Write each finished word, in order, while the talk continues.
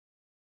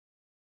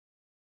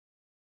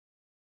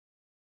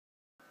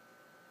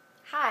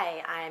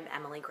Hi, I'm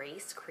Emily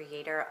Grace,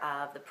 creator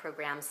of the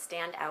program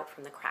Stand Out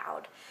from the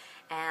Crowd.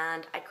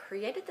 And I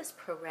created this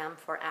program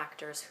for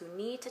actors who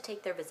need to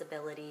take their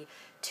visibility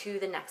to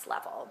the next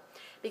level.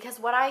 Because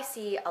what I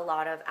see a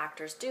lot of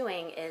actors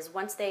doing is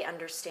once they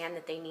understand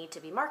that they need to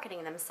be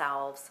marketing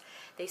themselves,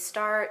 they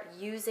start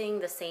using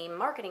the same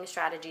marketing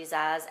strategies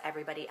as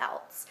everybody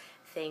else.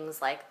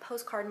 Things like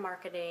postcard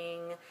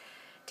marketing,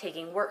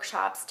 taking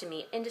workshops to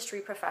meet industry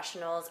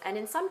professionals, and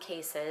in some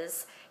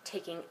cases,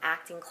 taking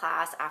acting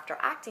class after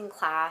acting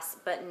class,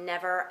 but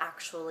never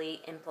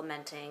actually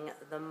implementing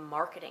the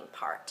marketing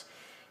part.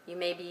 You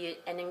may be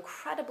an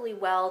incredibly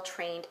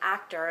well-trained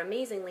actor,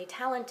 amazingly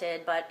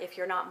talented, but if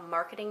you're not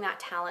marketing that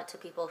talent to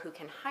people who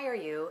can hire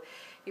you,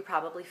 you're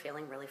probably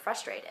feeling really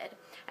frustrated.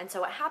 And so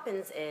what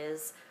happens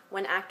is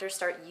when actors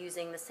start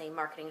using the same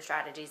marketing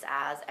strategies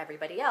as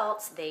everybody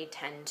else, they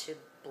tend to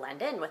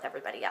blend in with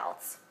everybody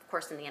else. Of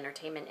course, in the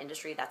entertainment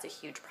industry, that's a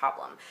huge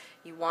problem.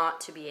 You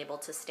want to be able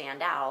to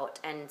stand out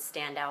and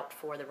stand out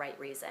for the right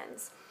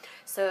reasons.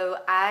 So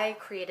I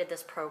created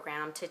this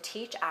program to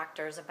teach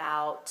actors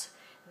about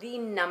the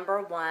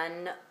number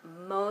one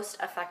most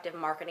effective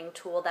marketing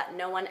tool that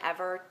no one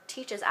ever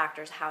teaches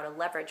actors how to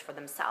leverage for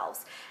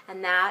themselves,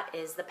 and that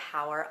is the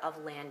power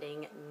of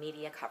landing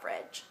media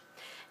coverage.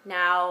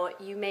 Now,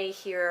 you may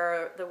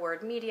hear the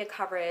word media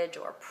coverage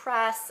or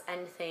press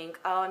and think,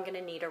 oh, I'm going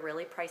to need a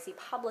really pricey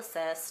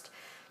publicist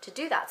to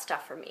do that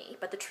stuff for me.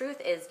 But the truth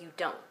is you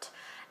don't.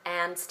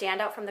 And Stand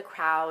Out from the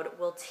Crowd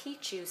will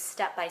teach you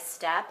step by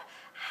step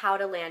how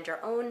to land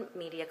your own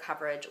media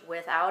coverage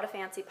without a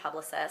fancy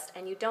publicist,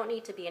 and you don't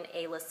need to be an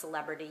A-list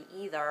celebrity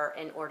either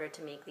in order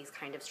to make these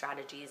kind of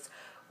strategies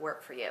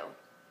work for you.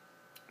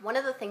 One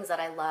of the things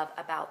that I love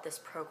about this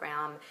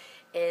program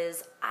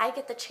is I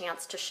get the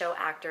chance to show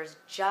actors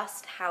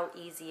just how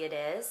easy it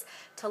is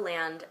to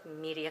land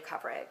media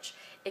coverage.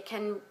 It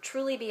can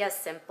truly be as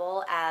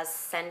simple as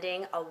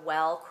sending a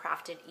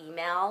well-crafted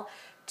email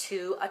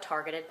to a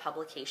targeted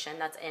publication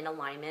that's in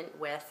alignment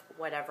with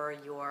whatever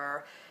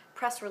your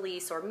press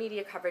release or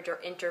media coverage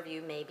or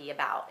interview may be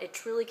about. It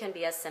truly can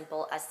be as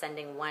simple as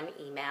sending one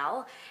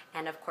email,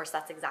 and of course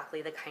that's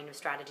exactly the kind of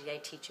strategy I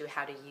teach you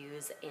how to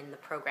use in the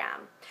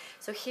program.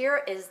 So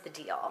here is the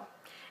deal.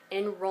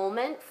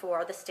 Enrollment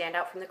for the Stand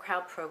Out from the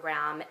Crowd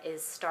program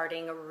is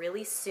starting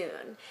really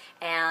soon,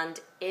 and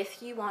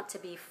if you want to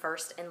be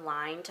first in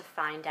line to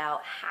find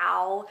out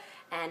how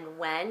and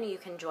when you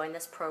can join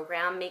this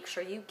program, make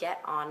sure you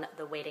get on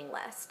the waiting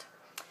list.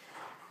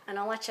 And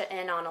I'll let you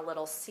in on a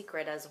little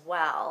secret as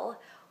well.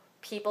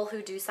 People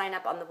who do sign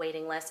up on the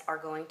waiting list are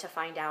going to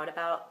find out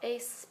about a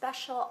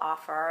special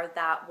offer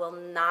that will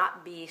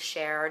not be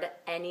shared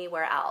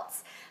anywhere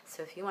else.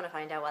 So if you want to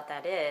find out what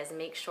that is,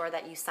 make sure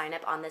that you sign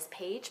up on this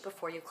page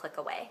before you click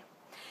away.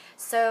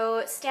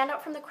 So Stand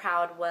Out from the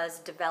Crowd was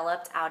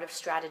developed out of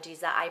strategies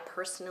that I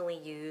personally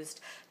used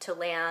to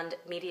land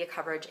media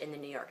coverage in the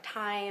New York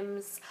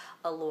Times,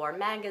 Allure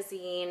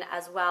magazine,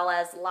 as well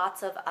as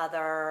lots of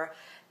other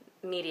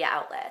media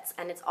outlets.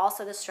 And it's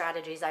also the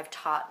strategies I've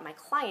taught my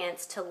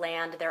clients to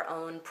land their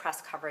own press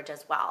coverage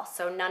as well.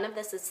 So none of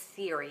this is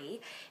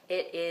theory.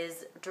 It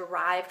is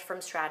derived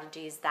from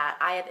strategies that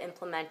I have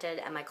implemented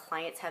and my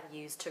clients have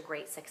used to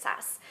great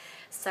success.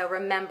 So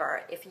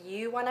remember, if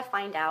you want to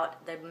find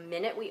out the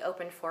minute we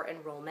open for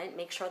enrollment,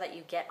 make sure that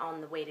you get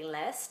on the waiting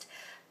list.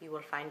 You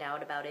will find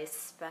out about a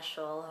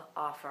special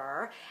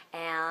offer,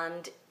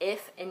 and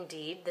if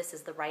indeed this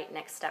is the right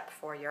next step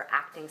for your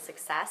acting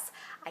success,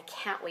 I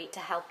can't wait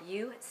to help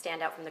you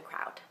stand out from the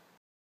crowd.